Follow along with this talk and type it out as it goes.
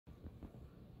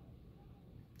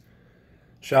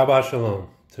Shabbat Shalom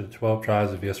to the 12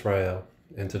 tribes of Israel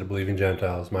and to the believing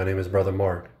Gentiles. My name is Brother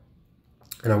Mark,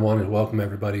 and I want to welcome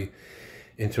everybody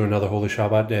into another Holy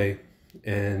Shabbat day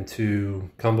and to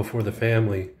come before the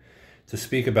family to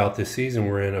speak about this season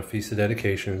we're in of Feast of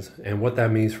Dedications and what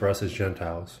that means for us as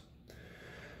Gentiles.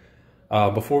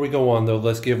 Before we go on, though,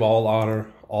 let's give all honor,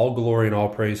 all glory, and all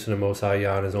praise to the Most High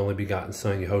Yah and His only begotten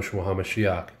Son, Yahushua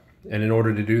Machiakh. And in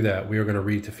order to do that, we are going to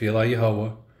read Khai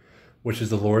YASHUA, which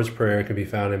is the Lord's Prayer. It can be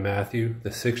found in Matthew,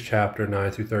 the 6th chapter, 9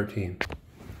 through 13.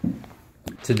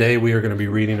 Today we are going to be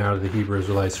reading out of the Hebrew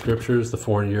Israelite Scriptures, the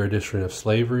 400-year edition of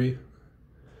slavery,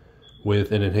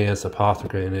 with an enhanced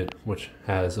apocrypha in it, which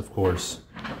has, of course,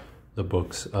 the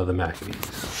books of the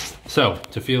Maccabees. So,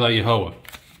 Khai YASHUA.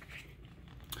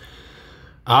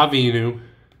 Avinu,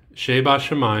 Sheba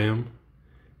Shemayim,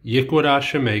 Yikwada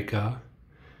Shemeka,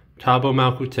 Tabo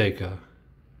Malkuteka,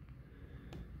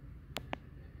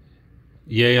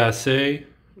 Yeaseh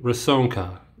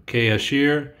Rasonka,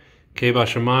 Keyashir, Keba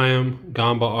Shemayim,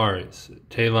 Gamba Aretz,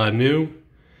 Telanu,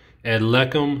 Ed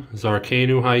Lekem,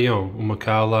 Zarkenu Hayom,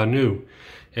 Umakalanu,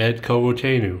 Ed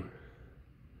Kovotenu,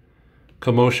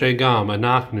 Kamoshe Gam,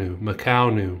 Anachnu,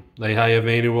 Makaunu,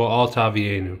 Lehayavenu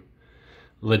Altavienu,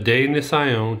 Ladei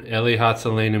Nisayon, Eli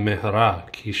Hatzalenu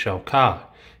Mehara, Kishalka,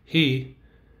 He,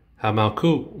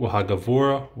 Hamalkut,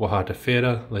 Wahagavura,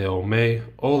 Wahatafeda, Leome,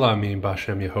 Olamin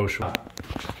Bashem Yehoshua.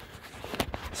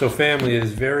 So family, it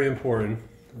is very important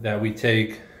that we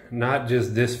take not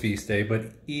just this feast day, but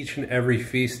each and every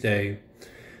feast day,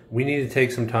 we need to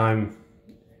take some time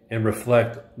and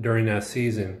reflect during that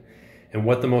season and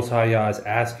what the Most High Yah is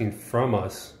asking from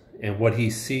us and what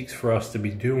He seeks for us to be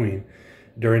doing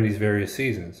during these various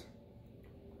seasons.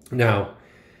 Now,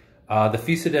 the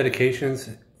Feast of Dedications,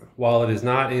 while it is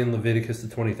not in Leviticus,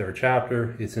 the 23rd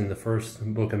chapter, it's in the first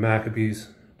book of Maccabees,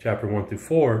 chapter 1 through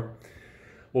 4.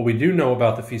 What we do know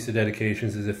about the Feast of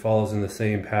Dedications is it follows in the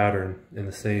same pattern, in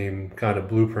the same kind of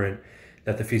blueprint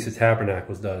that the Feast of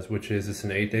Tabernacles does, which is it's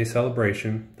an 8-day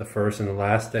celebration. The first and the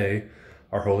last day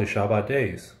are Holy Shabbat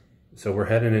days. So we're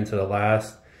heading into the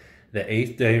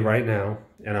 8th day right now,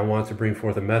 and I want to bring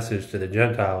forth a message to the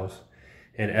Gentiles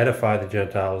and edify the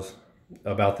Gentiles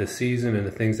about this season and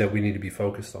the things that we need to be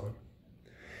focused on.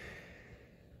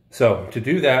 So to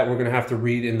do that, we're going to have to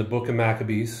read in the book of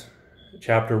Maccabees,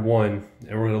 chapter 1,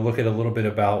 and we're going to look at a little bit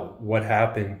about what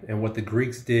happened and what the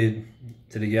Greeks did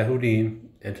to the Yehudim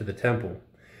and to the temple,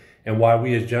 and why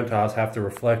we as Gentiles have to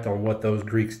reflect on what those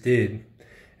Greeks did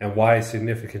and why it's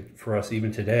significant for us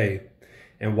even today,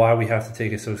 and why we have to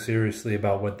take it so seriously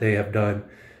about what they have done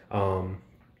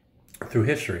through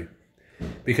history.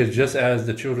 Because just as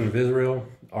the children of Israel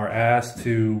are asked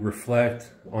to reflect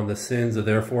on the sins of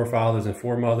their forefathers and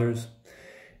foremothers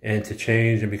and to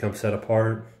change and become set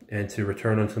apart and to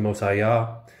return unto the Most High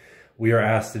Yah, we are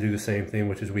asked to do the same thing,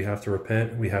 which is we have to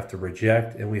repent, we have to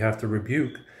reject, and we have to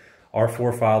rebuke our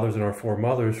forefathers and our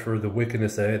foremothers for the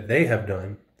wickedness that they have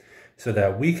done, so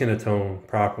that we can atone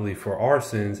properly for our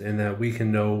sins and that we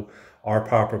can know our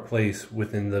proper place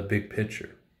within the big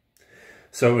picture.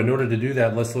 So in order to do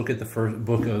that, let's look at the first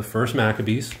book of the first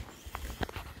Maccabees.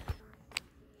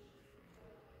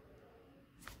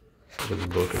 Look at the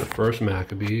book of the first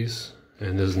Maccabees.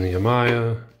 And this is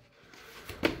Nehemiah,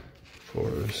 of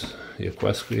course,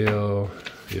 Yechezkel,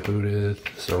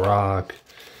 Yehudith, Sirach,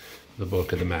 the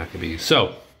book of the Maccabees.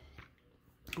 So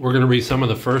we're going to read some of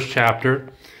the first chapter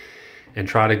and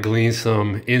try to glean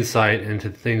some insight into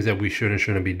the things that we should and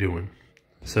shouldn't be doing.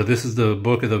 So this is the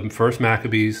book of the first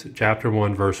Maccabees, chapter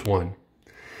 1, verse 1.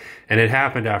 And it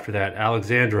happened after that,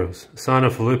 Alexandros, son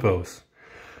of Philippos,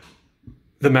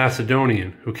 the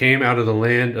Macedonian, who came out of the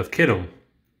land of Kittim,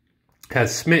 had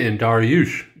smitten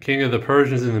Darius, king of the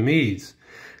Persians and the Medes,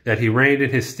 that he reigned in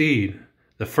his stead,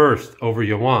 the first over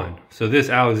Yawan. So this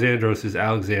Alexandros is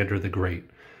Alexander the Great.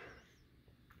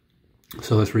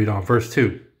 So let's read on. Verse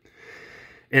 2.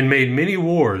 And made many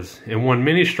wars, and won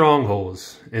many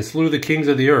strongholds, and slew the kings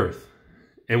of the earth,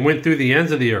 and went through the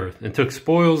ends of the earth, and took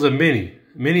spoils of many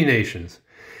nations,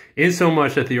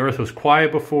 insomuch that the earth was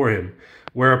quiet before him,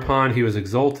 whereupon he was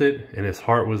exalted, and his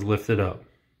heart was lifted up.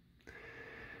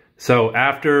 So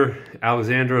after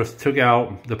Alexandros took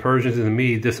out the Persians and the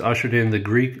Medes, this ushered in the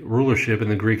Greek rulership in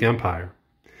the Greek Empire.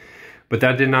 But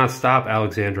that did not stop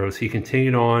Alexandros. He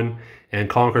continued on and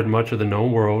conquered much of the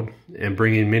known world, and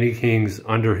bringing many kings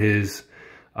under his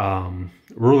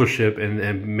rulership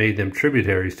and made them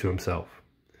tributaries to himself.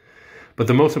 But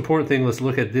the most important thing, let's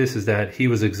look at this, is that he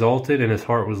was exalted and his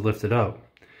heart was lifted up.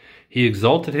 He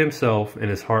exalted himself and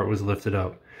his heart was lifted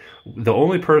up. The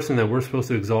only person that we're supposed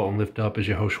to exalt and lift up is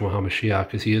Yahushua HaMashiach,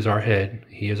 because he is our head,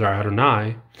 he is our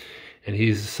Adonai, and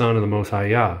he's the son of the Most High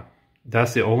Yah.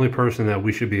 That's the only person that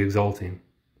we should be exalting.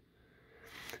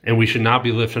 And we should not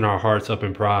be lifting our hearts up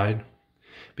in pride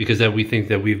because that we think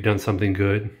that we've done something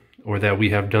good or that we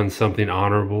have done something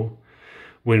honorable.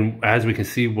 When, as we can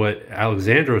see, what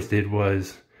Alexandros did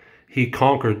was he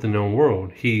conquered the known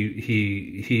world.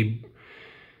 He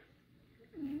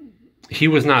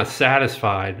was not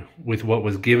satisfied with what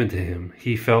was given to him.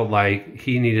 He felt like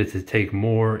he needed to take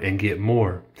more and get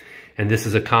more. And this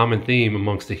is a common theme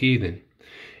amongst the heathen,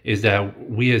 is that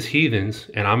we as heathens,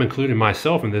 and I'm including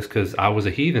myself in this because I was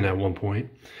a heathen at one point,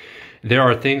 there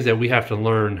are things that we have to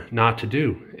learn not to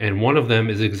do. And one of them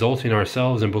is exalting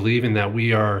ourselves and believing that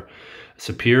we are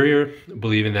superior,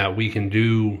 believing that we can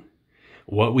do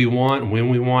what we want, when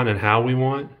we want, and how we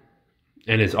want.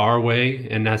 And it's our way,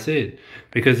 and that's it.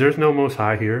 Because there's no Most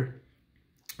High here.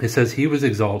 It says he was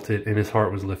exalted and his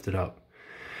heart was lifted up.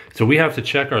 So we have to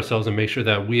check ourselves and make sure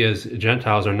that we as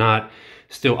Gentiles are not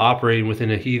still operating within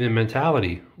a heathen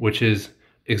mentality, which is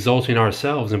exalting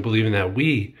ourselves and believing that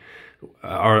we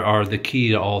are the key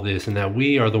to all this, and that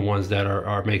we are the ones that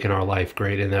are making our life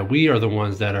great, and that we are the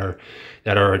ones that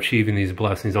are achieving these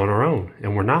blessings on our own.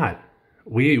 And we're not.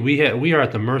 We are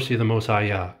at the mercy of the Most High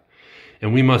Yah.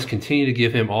 And we must continue to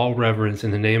give him all reverence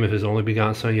in the name of his only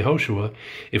begotten son, Yehoshua,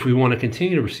 if we want to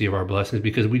continue to receive our blessings,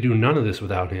 because we do none of this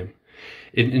without him.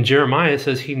 In Jeremiah, it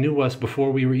says he knew us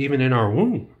before we were even in our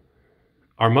womb,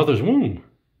 our mother's womb.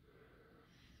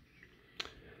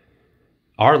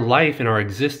 Our life and our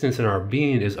existence and our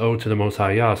being is owed to the Most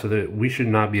High Yah, so that we should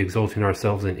not be exalting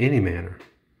ourselves in any manner.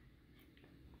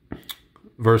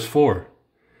 Verse 4,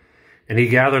 and he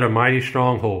gathered a mighty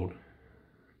stronghold,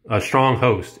 a strong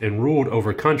host, and ruled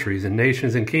over countries and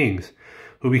nations and kings,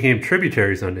 who became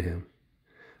tributaries unto him.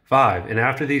 5, and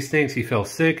after these things he fell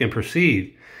sick and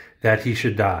perceived that he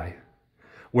should die.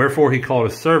 Wherefore he called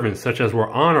his servants, such as were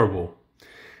honorable,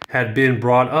 had been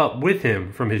brought up with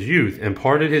him from his youth, and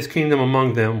parted his kingdom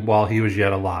among them while he was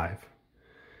yet alive.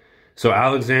 So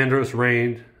Alexandros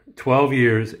reigned 12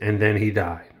 years, and then he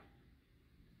died.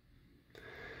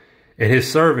 And his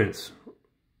servants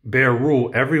bare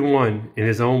rule every one in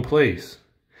his own place.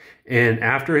 And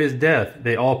after his death,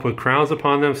 they all put crowns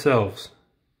upon themselves.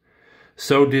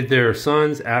 So did their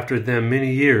sons after them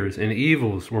many years, and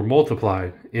evils were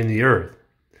multiplied in the earth.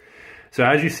 So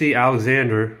as you see,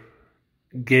 Alexander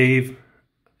gave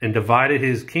and divided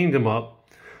his kingdom up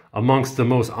amongst the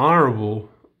most honorable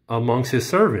amongst his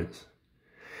servants.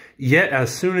 Yet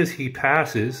as soon as he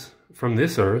passes from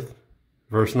this earth,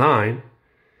 verse 9,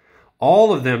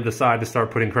 all of them decide to start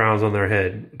putting crowns on their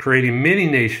head, creating many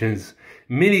nations,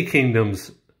 many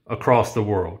kingdoms across the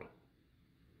world.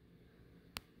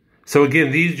 So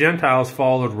again, these Gentiles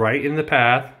followed right in the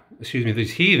path,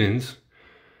 these heathens,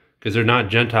 because they're not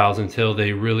Gentiles until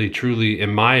they really, truly,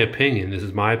 in my opinion, this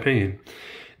is my opinion,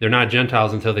 they're not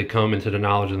Gentiles until they come into the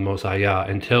knowledge of the Most High Yah.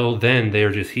 Until then, they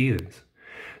are just heathens.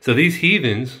 So these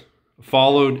heathens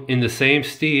followed in the same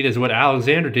steed as what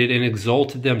Alexander did and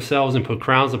exalted themselves and put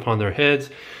crowns upon their heads,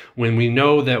 when we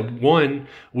know that, 1,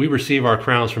 we receive our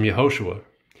crowns from Yehoshua.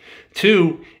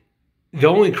 2, the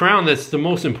only crown that's the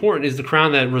most important is the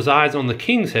crown that resides on the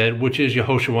king's head, which is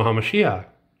Yehoshua HaMashiach.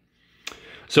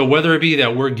 So whether it be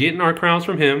that we're getting our crowns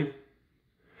from him,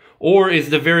 or is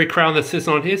the very crown that sits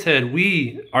on his head,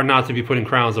 we are not to be putting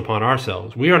crowns upon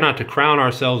ourselves. We are not to crown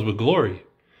ourselves with glory.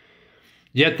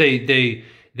 Yet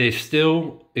they're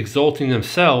still exalting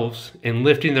themselves and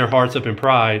lifting their hearts up in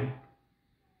pride,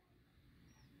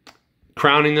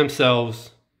 crowning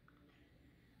themselves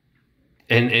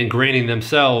and granting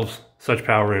themselves such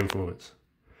power and influence.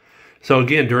 So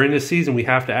again, during this season, we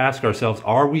have to ask ourselves,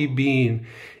 are we being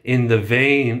in the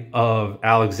vein of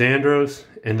Alexandros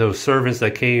and those servants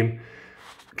that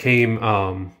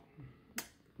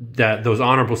those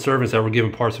honorable servants that were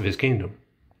given parts of his kingdom?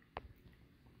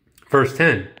 Verse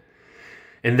 10,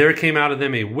 and there came out of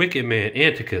them a wicked man,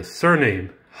 Antiochus,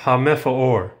 surnamed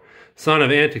Hamephaor, son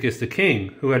of Antiochus the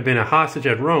king, who had been a hostage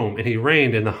at Rome, and he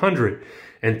reigned in the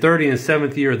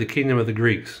 137th year of the kingdom of the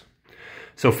Greeks.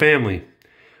 So family,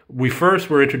 we first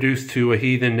were introduced to a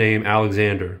heathen named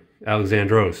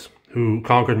Alexandros, who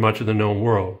conquered much of the known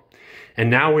world. And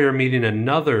now we are meeting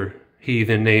another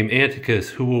heathen named Antiochus,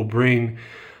 who will bring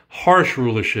harsh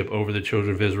rulership over the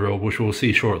children of Israel, which we'll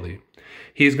see shortly.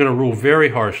 He's going to rule very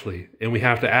harshly, and we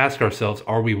have to ask ourselves,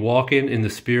 are we walking in the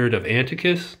spirit of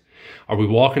Antiochus? Are we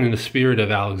walking in the spirit of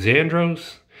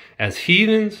Alexandros as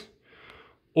heathens?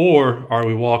 Or are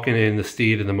we walking in the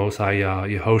steed of the Most High Yah,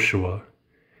 Yehoshua,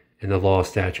 in the law,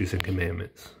 statutes, and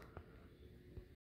commandments?